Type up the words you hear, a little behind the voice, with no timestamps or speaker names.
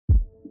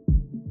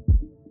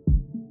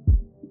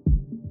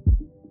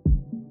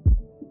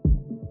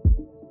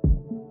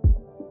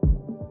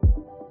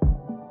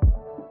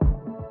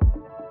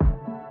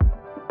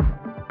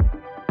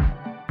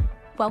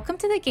Welcome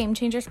to the Game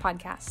Changers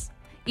podcast.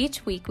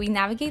 Each week, we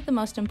navigate the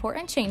most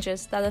important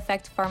changes that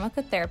affect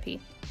pharmacotherapy.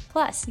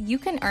 Plus, you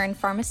can earn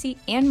pharmacy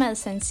and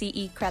medicine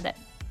CE credit.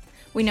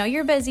 We know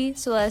you're busy,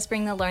 so let us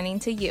bring the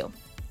learning to you.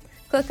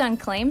 Click on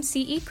Claim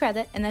CE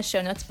credit in the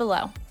show notes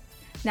below.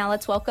 Now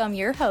let's welcome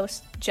your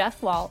host,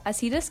 Jeff Wall,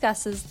 as he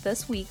discusses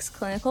this week's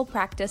clinical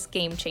practice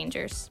game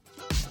changers.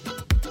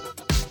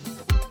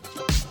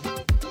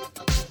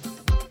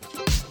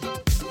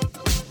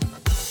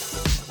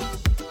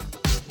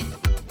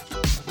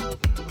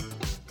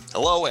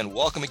 Hello and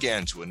welcome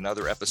again to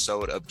another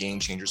episode of Game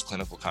Changers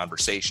Clinical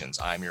Conversations.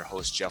 I'm your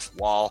host, Jeff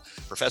Wall,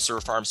 professor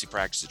of pharmacy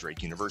practice at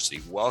Drake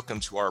University. Welcome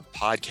to our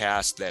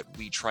podcast that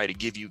we try to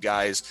give you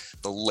guys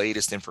the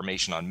latest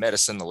information on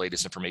medicine, the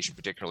latest information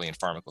particularly in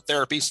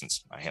pharmacotherapy,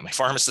 since I am a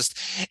pharmacist,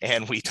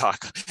 and we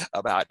talk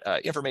about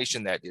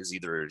information that is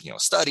either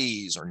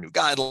studies or new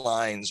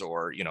guidelines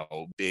or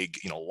big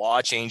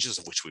law changes,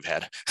 of which we've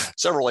had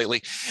several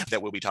lately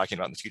that we'll be talking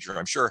about in the future,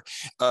 I'm sure.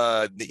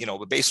 But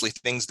basically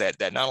things that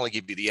not only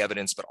give you the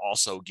evidence, but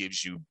also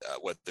gives you,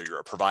 whether you're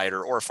a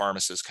provider or a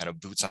pharmacist, kind of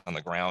boots on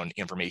the ground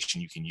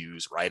information you can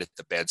use right at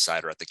the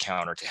bedside or at the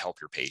counter to help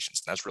your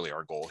patients. And that's really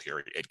our goal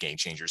here at Game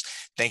Changers.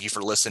 Thank you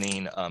for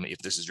listening. If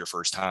this is your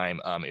first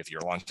time, if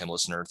you're a long-time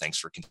listener, thanks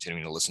for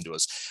continuing to listen to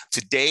us.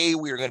 Today,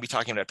 we are going to be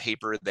talking about a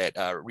paper that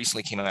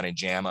recently came out in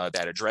JAMA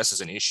that addresses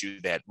an issue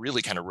that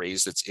really kind of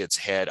raised its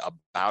head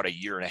about a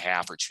year and a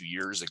half or 2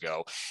 years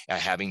ago,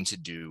 having to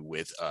do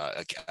with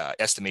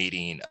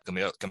estimating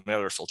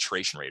glomerular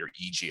filtration rate, or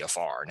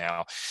eGFR.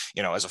 Now,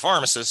 as a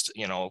pharmacist,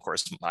 of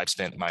course, I've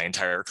spent my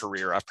entire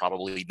career, I've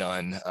probably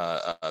done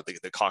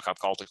the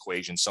Cock-Off-Gault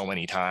equation so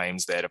many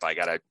times that if I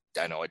got a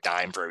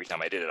dime for every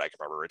time I did it, I could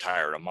probably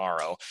retire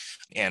tomorrow.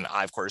 And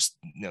I, of course,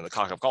 the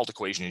Cock-Off-Gault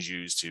equation is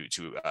used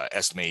to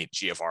estimate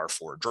GFR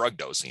for drug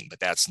dosing, but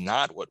that's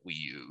not what we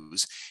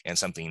use. And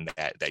something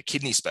that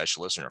kidney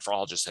specialists and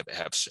nephrologists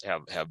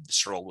have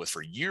struggled with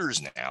for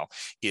years now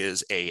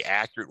is a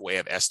accurate way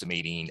of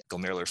estimating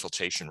glomerular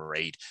filtration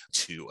rate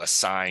to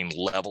assign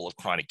level of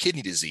chronic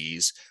kidney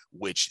disease,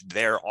 which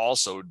there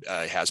also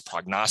has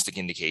prognostic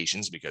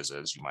indications, because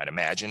as you might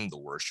imagine, the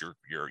worse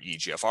your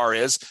eGFR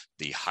is,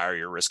 the higher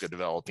your risk of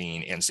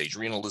developing end-stage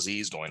renal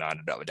disease, going on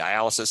to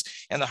dialysis,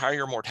 and the higher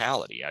your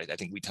mortality. I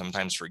think we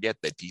sometimes forget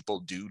that people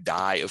do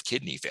die of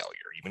kidney failure,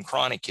 even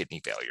chronic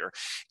kidney failure.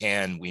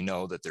 And we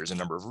know that there's a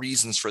number of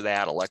reasons for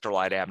that,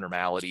 electrolyte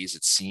abnormalities.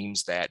 It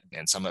seems that,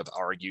 and some have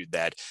argued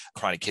that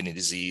chronic kidney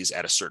disease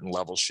at a certain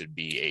level should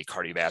be a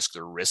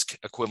cardiovascular risk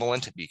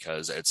equivalent,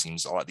 because it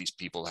seems a lot of these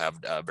people have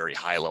very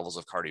high levels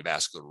of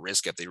cardiovascular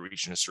risk if they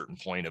reach a certain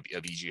point of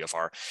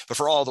eGFR. But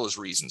for all those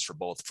reasons, for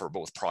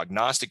both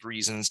prognostic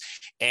reasons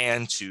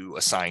and to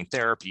assign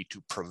therapy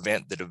to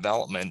prevent the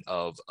development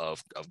of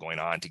going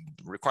on to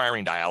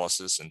requiring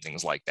dialysis and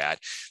things like that,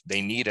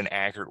 they need an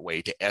accurate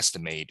way to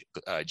estimate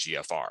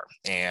GFR.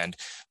 And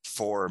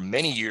for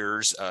many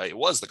years, it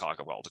was the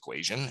Cock-Off-Gault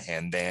equation,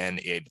 and then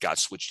it got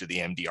switched to the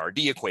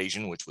MDRD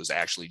equation, which was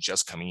actually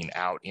just coming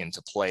out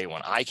into play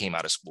when I came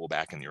out of school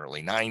back in the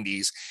early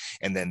 90s.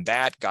 And then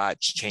that got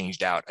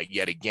changed out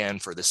yet again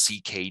for the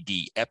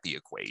CKD EPI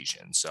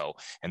equation.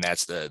 And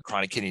that's the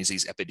Chronic Kidney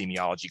Disease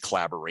Epidemiology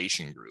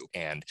Collaboration Group.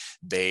 And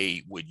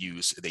they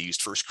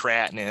used first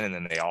creatinine, and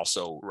then they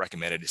also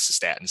recommended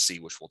cystatin C,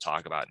 which we'll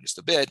talk about in just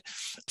a bit,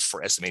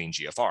 for estimating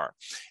GFR.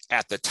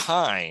 At the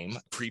time,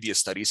 previous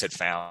studies had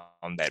found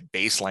that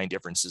baseline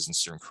differences in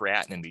serum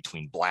creatinine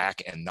between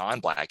Black and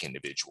non-Black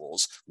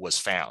individuals was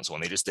found. So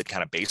when they just did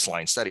kind of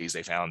baseline studies,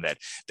 they found that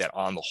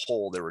on the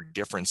whole, there were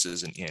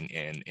differences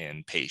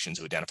in patients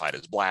who identified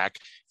as Black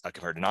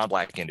compared to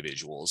non-Black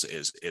individuals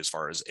as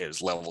far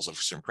as levels of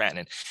serum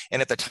creatinine.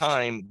 And at the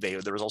time,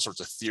 there was all sorts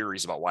of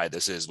theories about why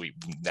this is.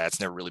 That's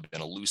never really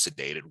been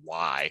elucidated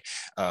why.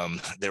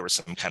 There was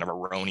some kind of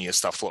erroneous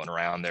stuff floating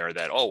around there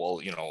that,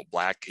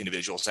 Black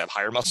individuals have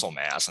higher muscle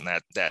mass, and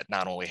that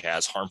not only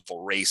has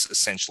harmful race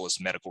essentialist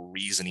medical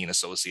reasoning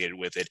associated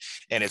with it,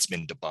 and it's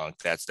been debunked.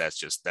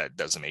 That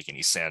doesn't make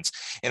any sense.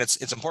 And it's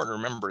important to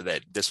remember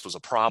that this was a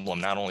problem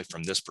not only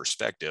from this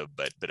perspective,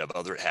 but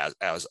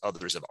as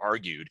others have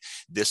argued,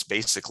 this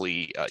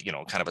basically,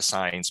 kind of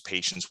assigns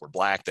patients who are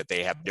Black that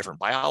they have different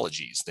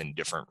biologies than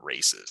different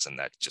races, and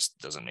that just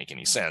doesn't make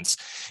any sense.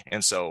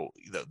 And so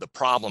the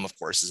problem, of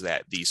course, is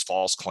that these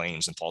false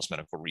claims and false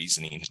medical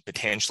reasoning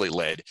potentially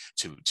led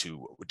to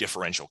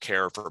differential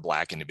care for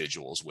Black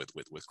individuals with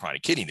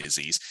chronic kidney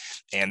disease,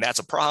 and that's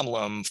a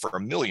problem for a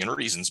million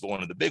reasons. But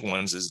one of the big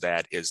ones is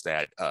that the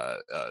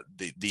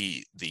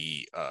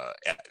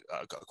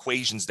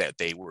equations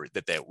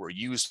that were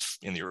used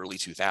in the early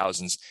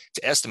 2000s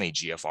to estimate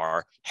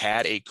GFR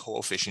had a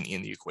coefficient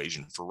in the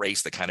equation for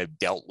race that kind of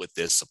dealt with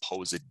this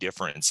supposed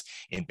difference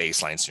in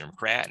baseline serum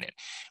creatinine.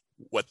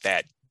 What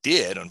that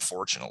did,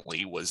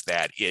 unfortunately, was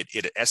that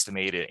it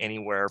estimated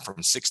anywhere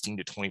from 16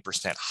 to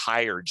 20%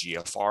 higher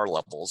GFR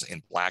levels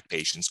in Black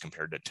patients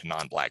compared to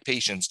non-Black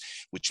patients,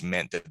 which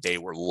meant that they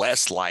were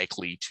less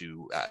likely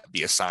to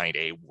be assigned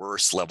a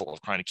worse level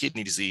of chronic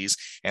kidney disease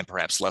and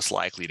perhaps less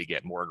likely to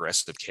get more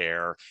aggressive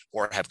care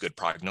or have good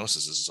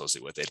prognosis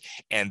associated with it.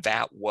 And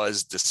that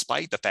was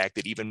despite the fact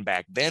that even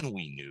back then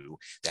we knew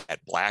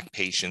that Black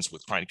patients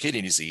with chronic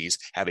kidney disease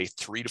have a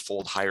 3 to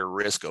 4-fold higher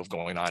risk of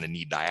going on and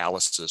need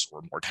dialysis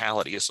or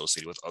mortality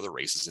associated with other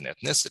races and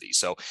ethnicity.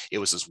 So it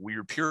was this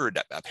weird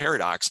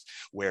paradox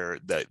where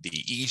the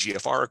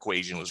eGFR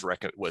equation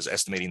was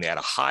estimating they had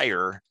a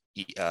higher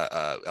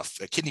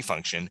a kidney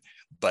function,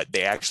 but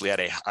they actually had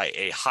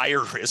a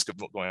higher risk of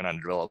going on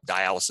to develop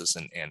dialysis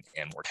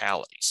and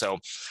mortality. So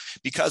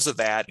because of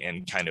that,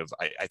 and kind of,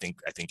 I think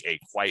a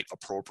quite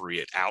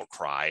appropriate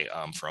outcry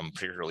from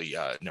particularly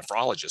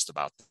nephrologists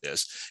about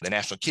this, the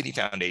National Kidney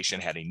Foundation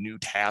had a new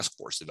task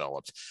force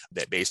developed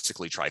that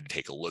basically tried to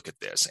take a look at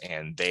this.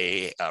 And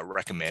they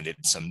recommended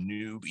some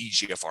new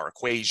eGFR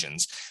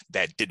equations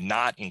that did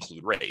not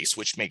include race,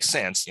 which makes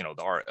sense. You know,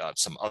 there are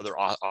some other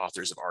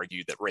authors have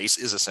argued that race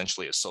is essentially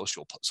a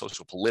social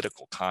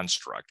political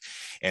construct,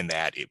 and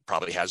that it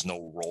probably has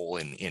no role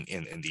in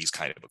these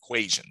kind of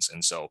equations.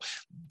 And so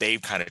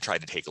they've kind of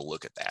tried to take a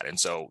look at that. And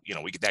so, you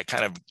know, that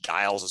kind of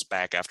dials us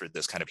back after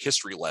this kind of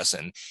history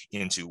lesson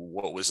into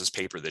what was this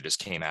paper that just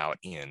came out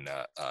in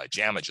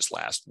JAMA just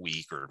last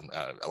week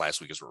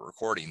as we're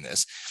recording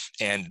this.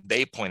 And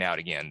they point out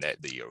again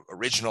that the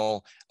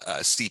original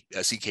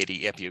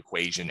CKD epi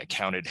equation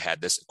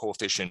had this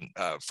coefficient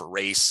for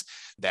race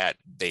that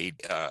they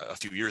a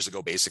few years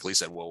ago basically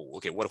said, well,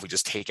 okay, what if we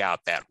just take out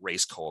that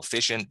race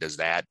coefficient? Does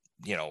that,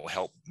 you know,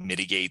 help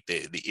mitigate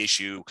the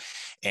issue?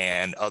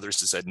 And others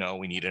have said, no,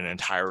 we need an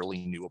entirely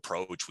new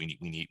approach. We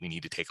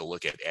need to take a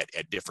look at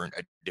a different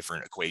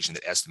equation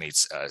that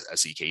estimates a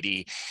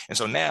CKD. And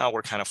so now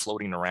we're kind of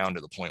floating around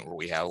to the point where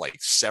we have like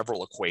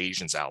several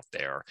equations out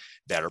there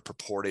that are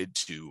purported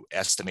to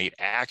estimate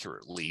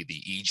accurately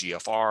the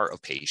eGFR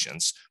of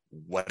patients,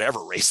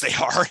 whatever race they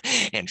are,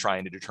 and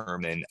trying to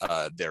determine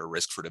their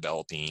risk for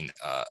developing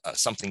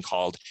something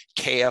called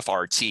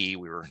KFRT.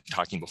 We were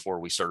talking before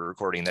we started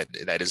recording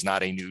that is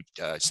not a new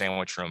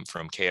sandwich from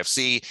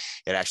KFC.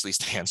 It actually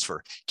stands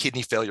for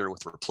kidney failure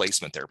with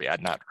replacement therapy.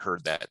 I'd not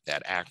heard that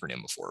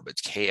acronym before, but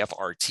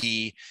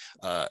KFRT,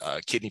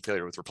 kidney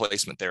failure with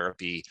replacement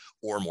therapy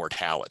or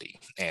mortality.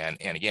 And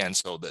again,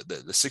 so the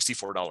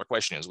 $64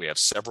 question is, we have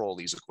several of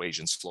these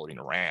equations floating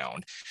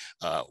around.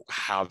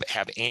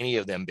 Have any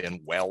of them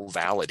been well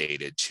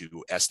validated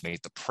to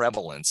estimate the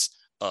prevalence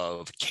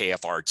of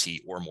KFRT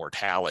or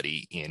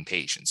mortality in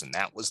patients? And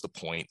that was the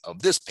point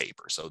of this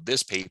paper. So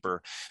this paper,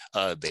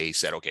 they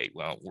said, okay,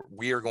 well,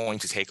 we are going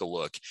to take a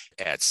look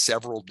at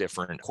several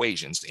different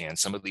equations, and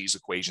some of these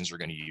equations are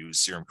going to use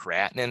serum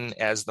creatinine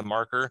as the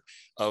marker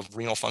of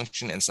renal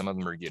function, and some of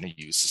them are going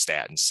to use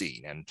cystatin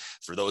C. And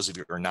for those of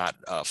you who are not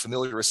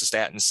familiar with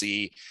cystatin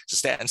C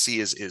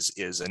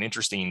is an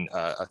interesting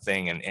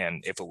thing,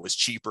 and if it was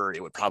cheaper,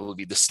 it would probably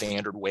be the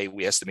standard way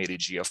we estimated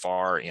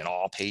GFR in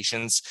all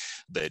patients.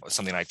 But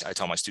something I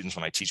tell my students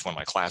when I teach one of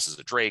my classes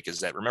at Drake is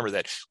that, remember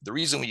that the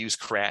reason we use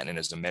creatinine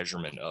as a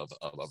measurement of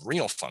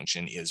renal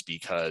function is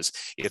because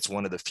it's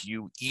one of the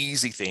few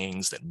easy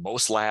things that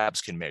most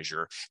labs can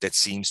measure that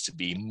seems to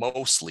be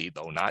mostly,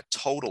 though not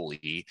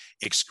totally,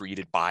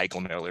 excreted by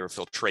glomerular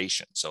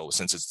filtration. So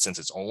since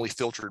it's only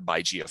filtered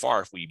by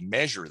GFR, if we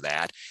measure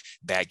that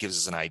gives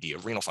us an idea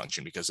of renal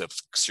function, because if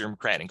serum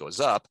creatinine goes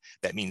up,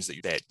 that means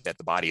that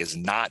the body is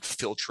not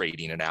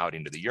filtrating it out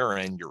into the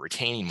urine, you're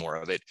retaining more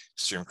of it,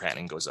 serum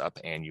creatinine goes up,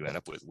 and you end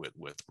up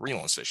with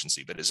renal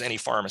insufficiency. But as any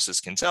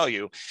pharmacist can tell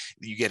you,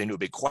 you get into a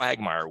big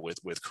quagmire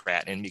with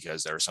creatinine,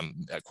 because there's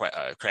some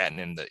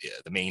creatinine.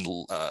 The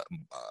main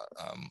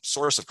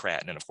source of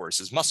creatinine, of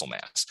course, is muscle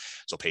mass.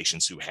 So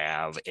patients who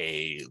have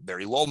a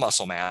very low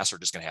muscle mass are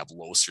just going to have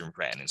low serum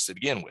creatinine to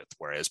begin with,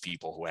 whereas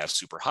people who have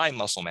super high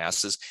muscle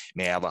masses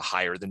may have a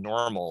higher than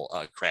normal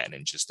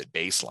creatinine just at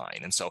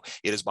baseline. And so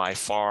it is by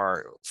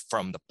far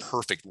from the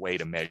perfect way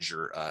to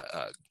measure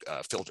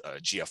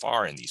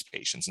GFR in these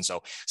patients. And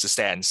so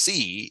cystatin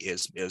C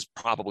is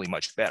probably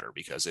much better,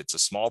 because it's a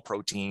small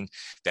protein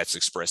that's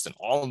expressed in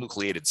all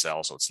nucleated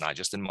cells. So it's not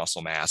just in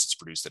muscle mass, it's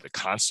produced at a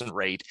constant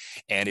rate,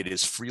 and it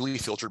is freely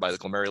filtered by the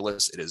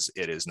glomerulus.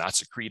 It is not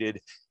secreted,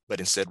 but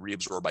instead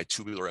reabsorbed by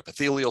tubular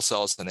epithelial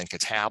cells and then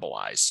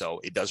catabolized. So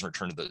it doesn't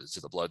return to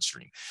the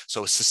bloodstream.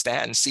 So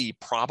cystatin C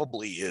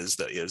probably is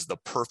the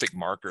perfect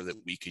marker that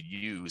we could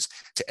use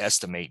to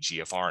estimate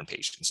GFR in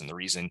patients. And the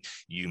reason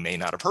you may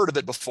not have heard of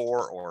it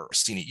before or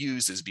seen it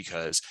used is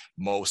because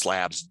most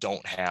labs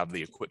don't have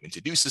the equipment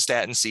to do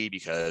cystatin C,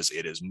 because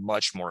it is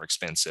much more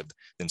expensive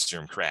than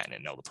serum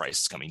creatinine. Now the price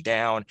is coming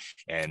down,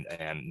 and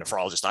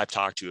nephrologists I've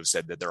talked to have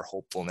said that they're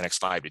hopeful in the next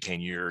 5 to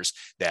 10 years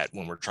that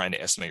when we're trying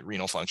to estimate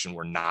renal function,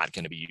 we're not not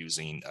going to be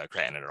using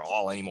creatinine at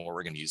all anymore.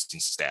 We're going to be using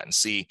cystatin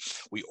C.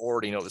 We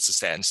already know that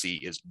cystatin C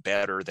is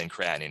better than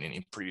creatinine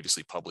in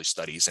previously published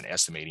studies and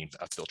estimating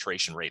a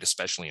filtration rate,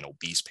 especially in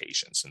obese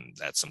patients. And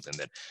that's something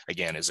that,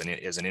 again, as an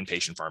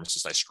inpatient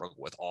pharmacist, I struggle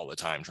with all the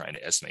time trying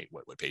to estimate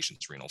what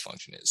patients' renal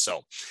function is.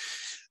 So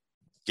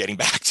getting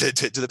back to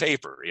the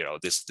paper,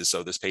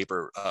 this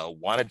paper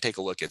wanted to take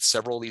a look at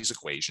several of these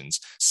equations,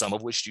 some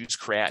of which used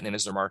creatinine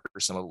as their marker,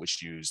 some of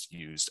which used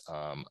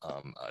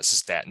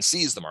cystatin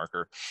C as the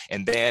marker.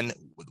 And then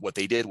what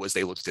they did was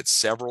they looked at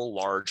several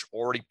large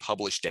already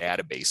published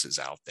databases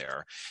out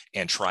there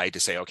and tried to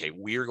say, okay,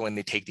 we're going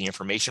to take the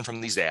information from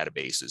these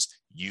databases,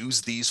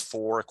 use these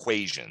 4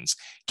 equations,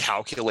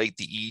 calculate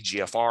the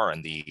eGFR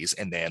in these,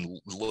 and then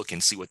look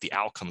and see what the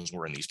outcomes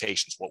were in these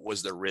patients. What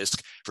was the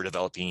risk for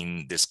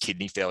developing this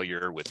kidney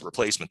failure with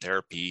replacement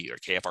therapy or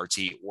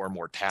KFRT or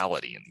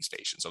mortality in these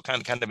patients? So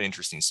kind of an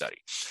interesting study.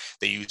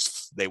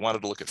 They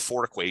wanted to look at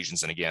 4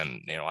 equations. And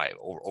again,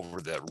 over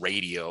the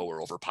radio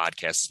or over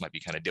podcasts, this might be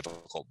kind of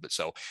difficult, but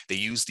so they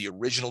used the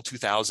original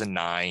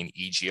 2009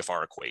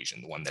 eGFR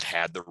equation, the one that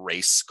had the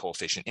race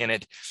coefficient in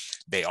it.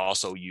 They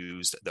also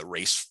used the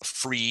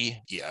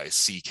race-free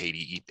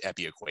CKD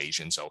epi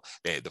equation. So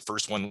the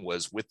first one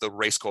was with the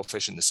race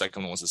coefficient. The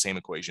second one was the same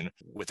equation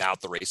without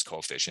the race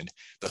coefficient.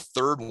 The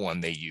third one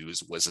they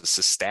used was a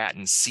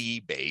cystatin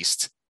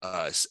C-based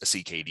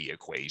CKD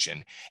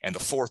equation. And the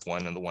fourth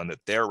one, and the one that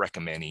they're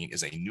recommending,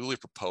 is a newly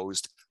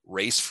proposed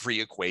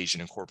race-free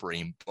equation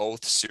incorporating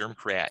both serum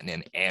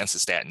creatinine and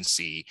cystatin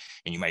C.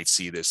 And you might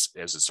see this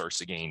as it starts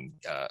to gain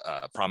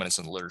prominence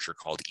in the literature,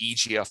 called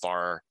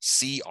eGFR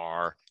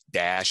CR-CYS.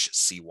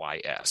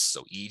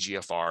 So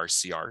eGFR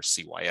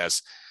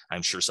CR-CYS.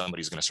 I'm sure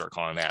somebody's going to start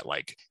calling that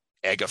like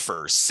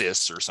EGFR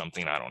CIS or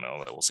something. I don't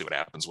know. We'll see what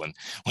happens when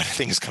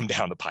things come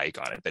down the pike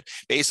on it. But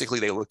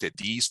basically, they looked at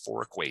these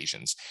 4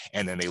 equations,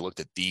 and then they looked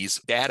at these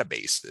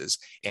databases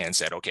and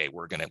said, okay,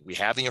 we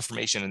have the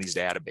information in these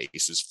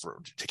databases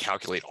to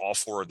calculate all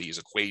 4 of these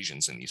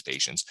equations in these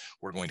patients.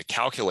 We're going to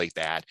calculate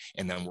that,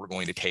 and then we're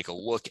going to take a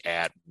look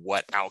at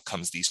what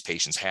outcomes these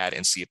patients had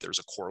and see if there's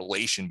a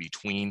correlation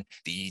between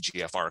the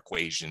eGFR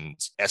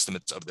equations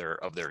estimates of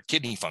their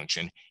kidney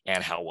function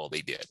and how well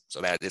they did.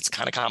 So that it's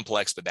kind of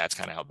complex, but that's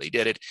kind of how they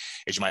did it.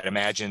 As you might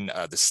imagine,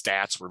 the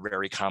stats were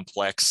very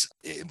complex.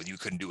 You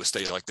couldn't do a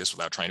study like this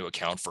without trying to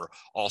account for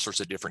all sorts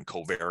of different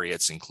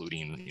covariates,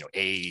 including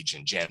age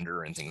and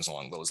gender and things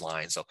along those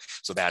lines.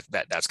 So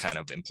that's kind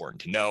of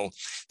important to know.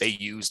 They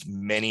used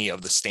many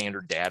of the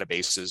standard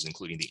databases,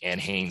 including the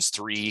NHANES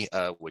 3,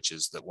 which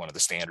is one of the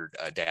standard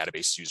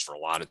databases used for a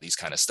lot of these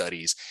kind of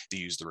studies. They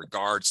used the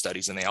REGARD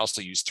studies, and they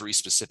also used 3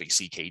 specific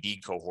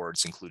CKD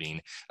cohorts,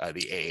 including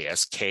the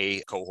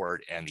AASK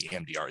cohort and the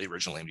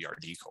original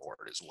MDRD cohort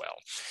as well.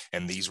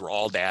 And these were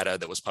all data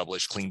that was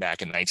published clean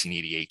back in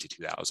 1988 to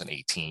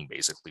 2018,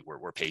 basically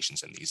were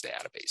patients in these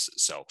databases.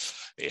 So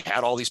they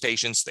had all these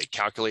patients, they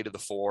calculated the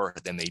 4,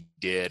 then they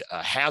did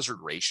hazard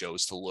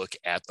ratios to look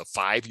at the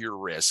 5-year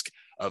risk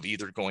of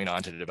either going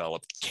on to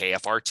develop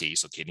KFRT,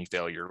 so kidney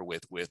failure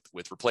with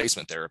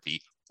replacement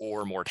therapy,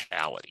 or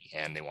mortality.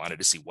 And they wanted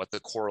to see what the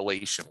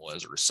correlation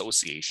was or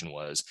association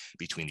was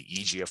between the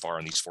eGFR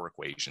and these 4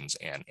 equations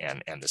and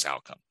this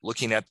outcome.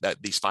 Looking at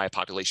these 5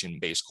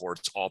 population-based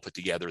cohorts all put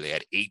together, they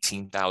had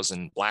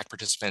 18,000 Black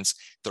participants,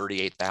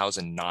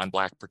 38,000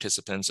 non-Black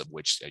participants, of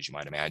which, as you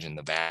might imagine,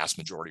 the vast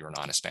majority were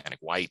non-Hispanic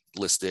white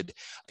listed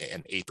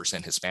and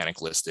 8%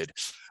 Hispanic listed.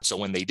 So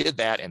when they did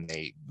that and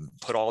they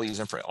put all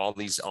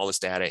this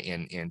data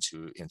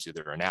into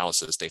their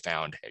analysis, they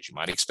found, as you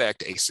might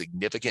expect, a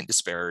significant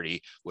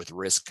disparity with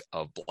risk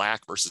of Black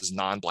versus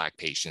non-Black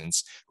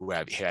patients who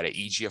have had an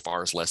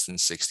eGFRs less than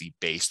 60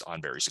 based on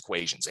various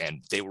equations.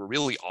 And they were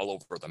really all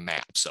over the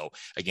map. So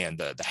again,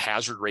 the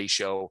hazard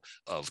ratio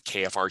of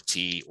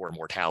KFRT or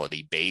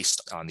mortality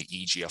based on the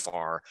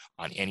eGFR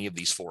on any of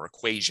these 4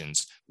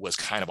 equations was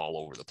kind of all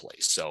over the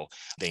place. So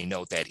they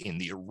note that in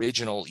the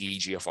original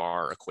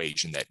eGFR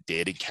equation that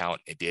did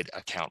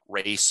account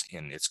race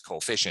in its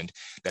coefficient,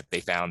 that they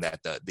found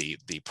that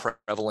the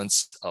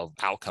prevalence of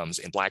outcomes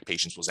in Black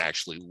patients was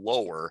actually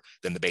lower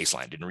than the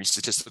baseline. Didn't reach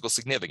statistical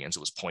significance. It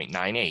was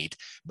 0.98,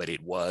 but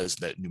it was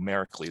that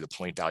numerically the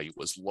point value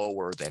was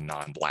lower than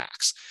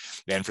non-Blacks.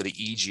 Then for the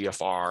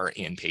eGFR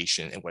in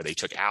patient, and where they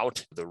took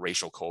out the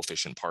racial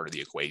coefficient part of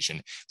the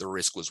equation, the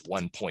risk was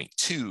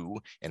 1.2,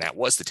 and that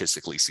was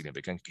statistically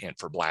significant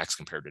for Blacks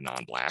compared to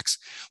non-Blacks.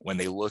 When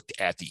they looked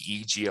at the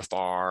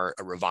eGFR,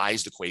 a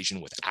revised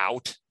equation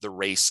without the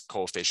race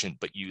coefficient,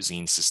 but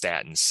using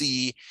cystatin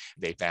C,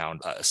 they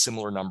found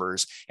similar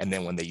numbers. And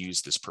then when they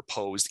used this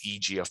proposed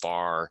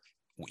eGFR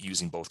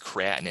using both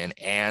creatinine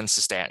and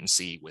cystatin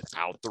C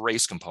without the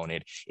race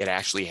component, it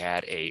actually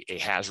had a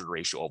hazard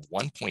ratio of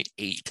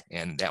 1.8,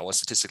 and that was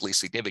statistically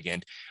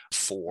significant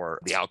for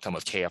the outcome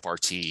of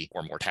KFRT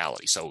or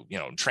mortality. So,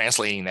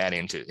 translating that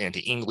into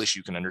English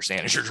you can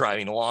understand as you're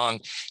driving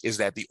along, is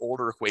that the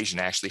older equation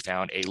actually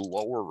found a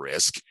lower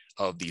risk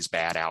of these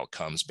bad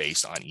outcomes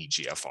based on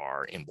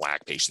eGFR in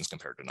Black patients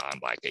compared to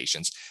non-Black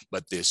patients.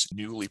 But this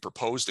newly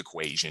proposed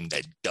equation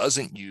that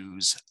doesn't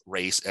use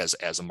race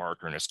as a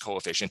marker and as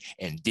coefficient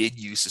and did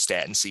use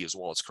cystatin C as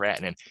well as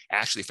creatinine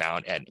actually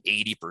found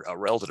a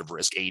relative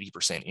risk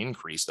 80%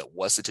 increase that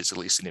was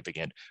statistically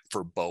significant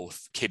for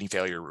both kidney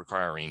failure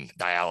requiring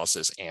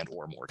dialysis and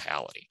or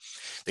mortality.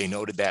 They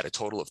noted that a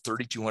total of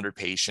 3,200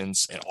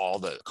 patients in all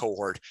the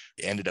cohort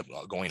ended up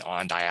going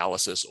on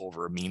dialysis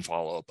over a mean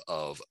follow-up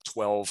of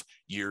 12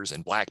 years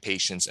in Black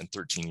patients and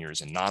 13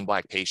 years in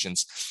non-Black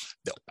patients.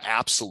 The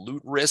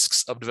absolute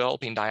risks of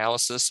developing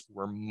dialysis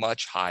were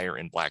much higher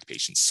in Black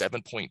patients,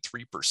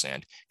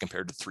 7.3%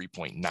 compared to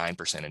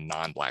 3.9% in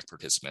non-Black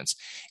participants.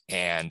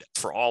 And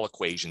for all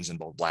equations in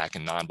both Black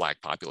and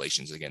non-Black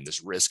populations, again,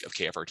 this risk of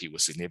KFRT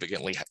was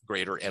significantly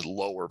greater and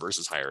lower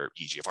versus higher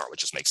eGFR,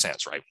 which just makes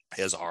sense, right?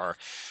 As our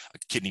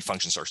kidney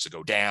function starts to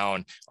go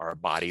down, our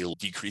body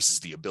decreases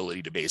the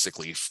ability to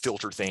basically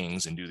filter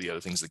things and do the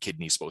other things the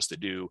kidney is supposed to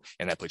do,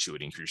 and that puts you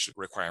at increased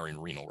requiring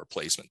renal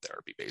replacement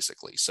therapy,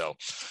 basically. So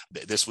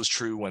this was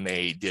true when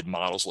they did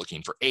models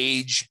looking for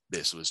age.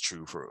 This was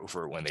true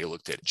for when they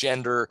looked at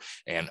gender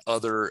and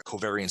other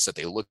covariants that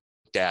they looked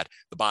at.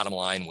 The bottom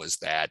line was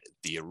that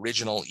the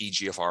original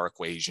eGFR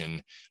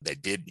equation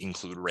that did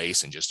include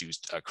race and just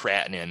used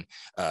creatinine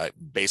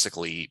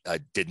basically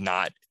did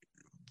not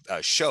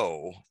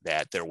show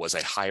that there was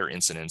a higher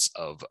incidence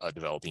of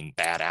developing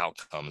bad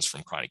outcomes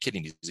from chronic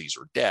kidney disease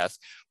or death,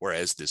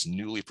 whereas this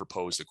newly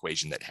proposed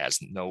equation that has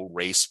no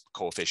race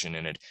coefficient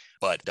in it,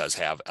 but does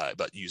have,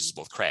 but uses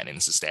both creatinine and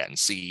cystatin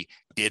C,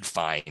 did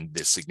find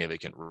this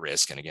significant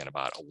risk, and again,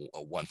 about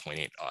a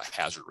 1.8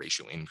 hazard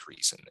ratio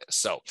increase in this.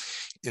 So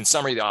in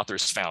summary, the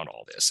authors found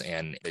all this,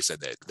 and they said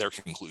that their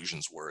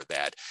conclusions were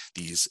that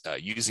these,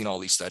 using all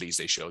these studies,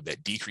 they showed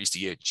that decreased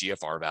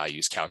GFR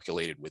values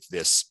calculated with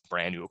this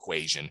brand new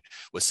equation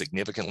was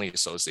significantly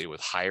associated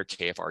with higher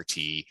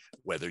KFRT,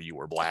 whether you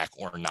were Black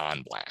or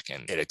non-Black,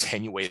 and it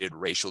attenuated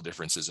racial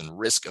differences in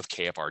risk of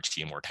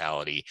KFRT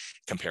mortality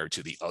compared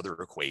to the other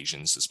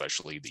equations,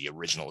 especially the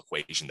original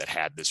equation that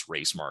had this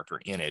race marker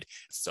in it.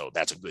 So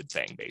that's a good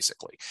thing,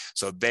 basically.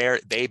 So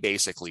they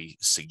basically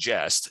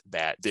suggest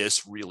that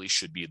this really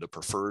should be the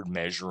preferred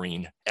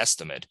measuring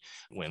estimate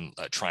when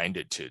trying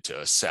to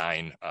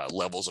assign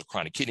levels of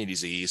chronic kidney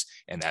disease,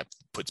 and that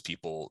puts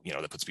people,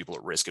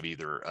 at risk of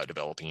either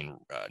developing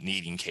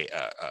needing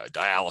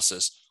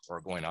dialysis or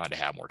going on to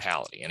have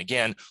mortality. And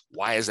again,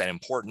 why is that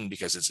important?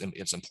 Because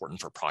it's important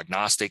for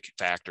prognostic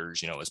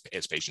factors,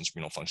 as patients'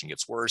 renal function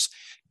gets worse,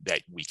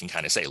 that we can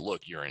kind of say,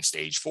 look, you're in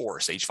stage 4,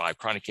 stage 5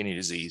 chronic kidney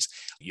disease.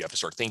 You have to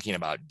start thinking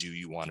about, do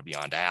you want to be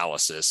on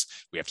dialysis?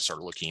 We have to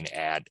start looking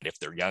at, if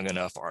they're young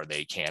enough, are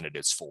they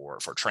candidates for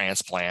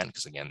transplant?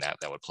 Because again,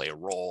 that would play a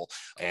role.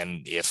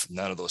 And if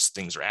none of those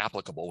things are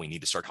applicable, we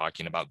need to start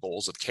talking about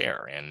goals of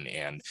care.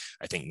 And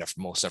I think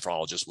most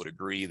nephrologists would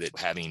agree that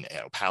having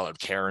palliative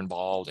care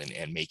involved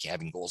and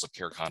having goals of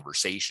care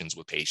conversations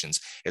with patients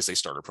as they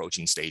start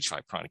approaching stage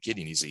 5 chronic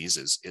kidney disease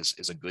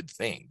is a good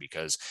thing,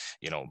 because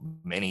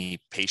many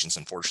patients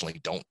unfortunately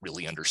don't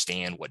really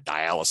understand what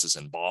dialysis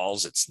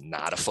involves. It's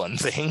not a fun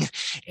thing,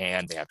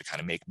 and they have to kind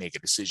of make a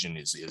decision: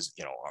 is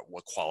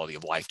what quality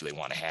of life do they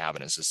want to have,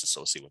 and is this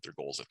associated with their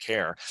goals of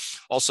care?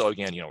 Also,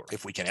 again,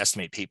 if we can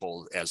estimate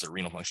people as their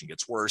renal function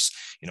gets worse,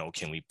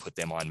 can we put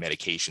them on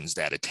medications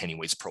that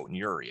attenuates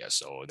proteinuria?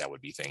 So that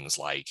would be things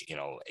like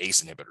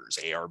ACE inhibitors,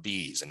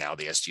 ARBs, and now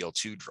the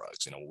SGLT2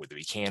 drugs, would they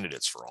be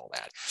candidates for all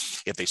that?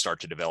 If they start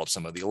to develop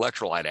some of the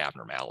electrolyte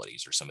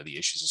abnormalities or some of the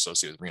issues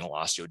associated with renal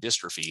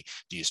osteodystrophy,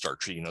 do you start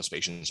treating those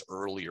patients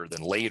earlier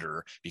than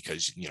later?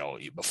 Because,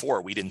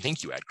 before we didn't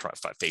think you had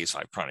phase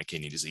 5 chronic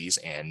kidney disease,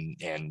 and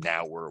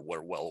now we're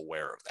well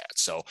aware of that.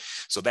 So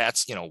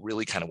that's,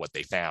 really kind of what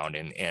they found.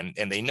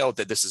 And they note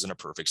that this isn't a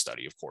perfect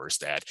study, of course,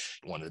 that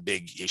one of the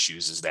big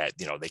issues is that,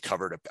 they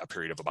covered a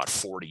period of about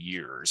 40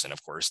 years. And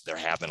of course, there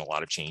have been a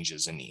lot of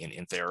changes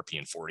in therapy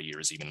in 40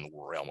 years, even in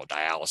the realm of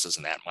dialysis,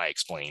 and that might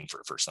explain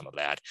for some of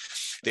that.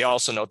 They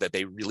also note that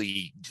they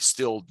really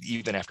still,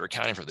 even after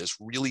accounting for this,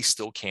 really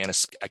still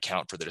can't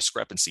account for the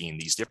discrepancy in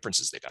these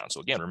differences they found.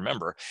 So again,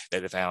 remember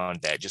that they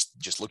found that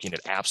just looking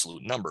at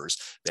absolute numbers,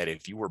 that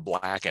if you were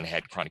Black and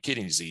had chronic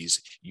kidney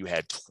disease, you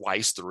had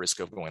twice the risk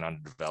of going on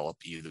to develop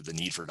either the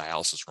need for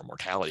dialysis or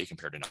mortality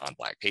compared to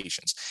non-Black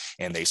patients.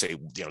 And they say,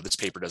 this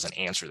paper doesn't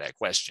answer that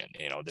question.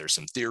 There's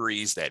some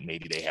theories that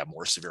maybe they have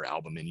more severe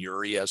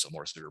albuminuria, so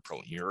more severe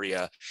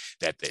proteinuria,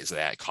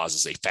 that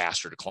causes a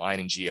faster decline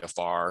in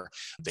GFR.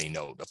 They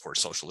note, of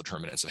course, social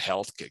determinants of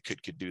health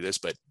could do this.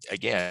 But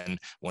again,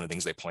 one of the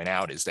things they point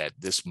out is that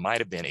this might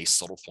have been a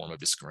subtle form of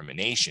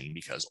discrimination,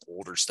 because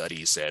older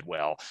studies said,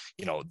 well,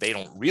 they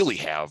don't really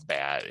have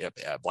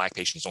Black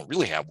patients don't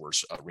really have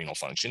worse renal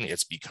function.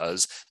 It's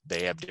because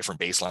they have different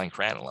baseline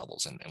creatinine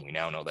levels. And we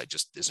now know that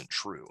just isn't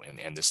true.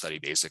 And this study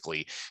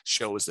basically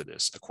shows that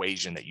this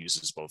equation that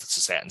uses both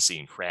cystatin C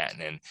and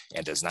creatinine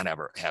and does not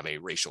ever have a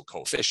racial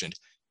coefficient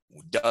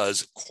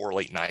does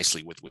correlate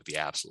nicely with the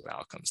absolute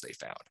outcomes they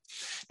found.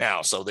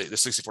 Now, so the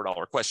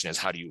 $64 question is,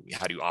 how do you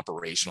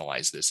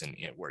operationalize this in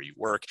where you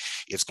work?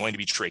 It's going to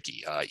be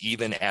tricky,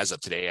 even as of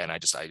today. And I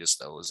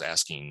was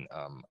asking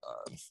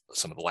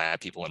some of the lab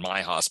people in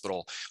my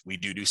hospital. We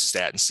do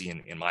cystatin C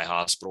in my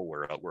hospital.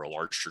 We're a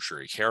large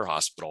tertiary care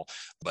hospital,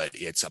 but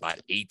it's about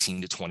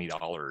 $18 to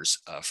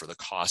 $20 for the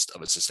cost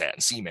of a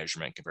cystatin C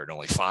measurement compared to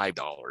only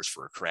 $5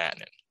 for a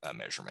creatinine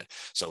measurement.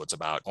 So it's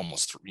about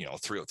almost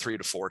 3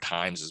 to 4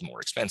 times as more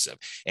expensive.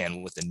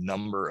 And with the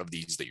number of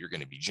these that you're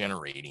going to be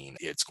generating,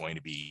 it's going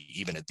to be,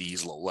 even at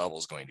these low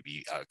levels, going to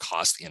be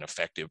cost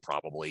ineffective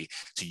probably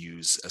to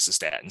use a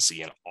cystatin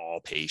C in all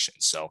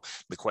patients. So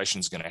the question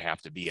is going to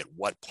have to be, at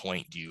what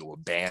point do you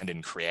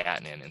abandon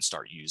creatinine and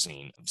start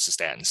using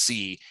cystatin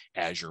C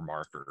as your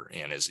marker?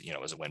 And as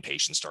when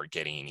patients start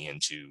getting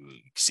into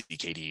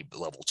CKD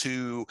level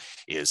 2,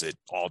 is it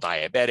all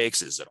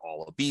diabetics? Is it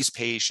all obese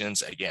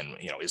patients? Again,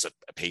 is it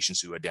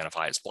patients who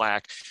identify as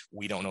Black?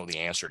 We don't know the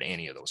answer to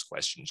any of those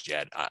questions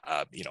yet.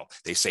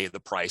 They say the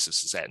price of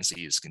cystatin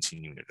C is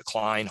continuing to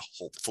decline.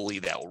 Hopefully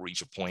that will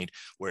reach a point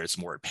where it's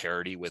more at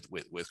parity with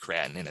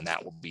creatinine, and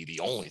that will be the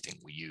only thing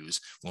we use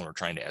when we're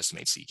trying to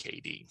estimate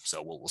CKD.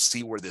 So we'll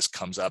see where this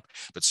comes up,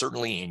 but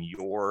certainly in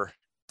your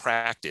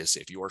practice,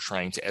 if you're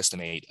trying to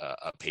estimate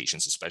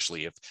patients,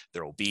 especially if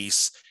they're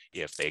obese,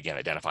 if they, again,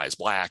 identify as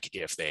Black,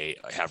 if they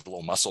have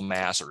low muscle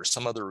mass, or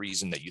some other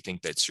reason that you think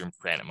that serum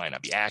creatinine might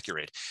not be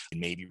accurate, it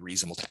may be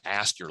reasonable to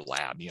ask your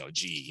lab,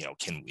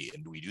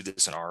 do we do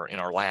this in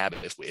our lab?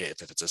 If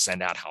it's a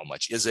send out, how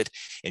much is it?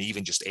 And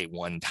even just a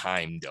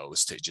one-time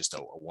dose, to just a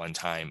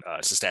one-time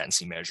cystatin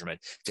C measurement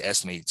to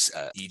estimate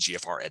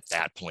eGFR at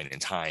that point in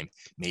time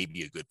may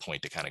be a good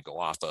point to kind of go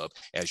off of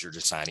as you're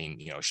deciding,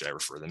 should I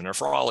refer them to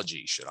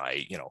nephrology? Should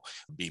I,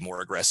 be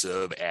more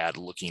aggressive at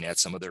looking at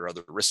some of their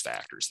other risk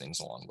factors, things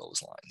along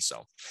those lines.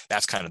 So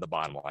that's kind of the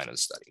bottom line of the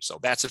study. So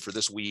that's it for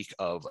this week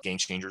of Game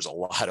Changers. A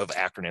lot of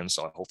acronyms.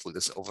 So hopefully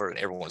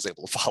everyone was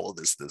able to follow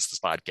this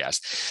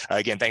podcast.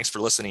 Again, thanks for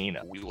listening.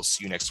 We will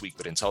see you next week.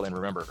 But until then,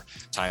 remember,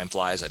 time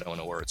flies. I don't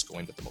know where it's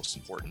going, but the most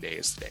important day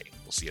is today.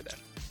 We'll see you then.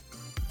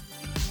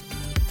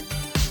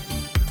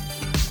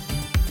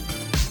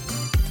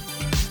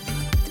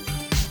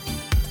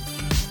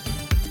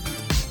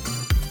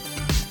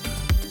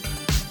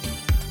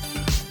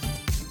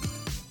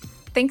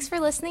 Thanks for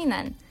listening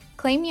then.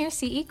 Claim your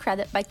CE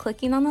credit by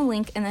clicking on the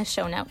link in the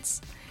show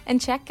notes. And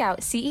check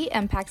out CE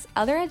Impact's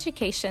other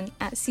education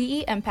at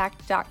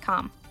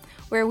ceimpact.com,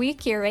 where we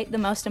curate the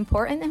most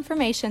important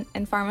information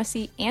in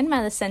pharmacy and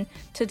medicine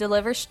to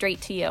deliver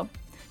straight to you.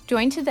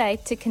 Join today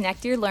to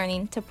connect your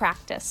learning to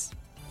practice.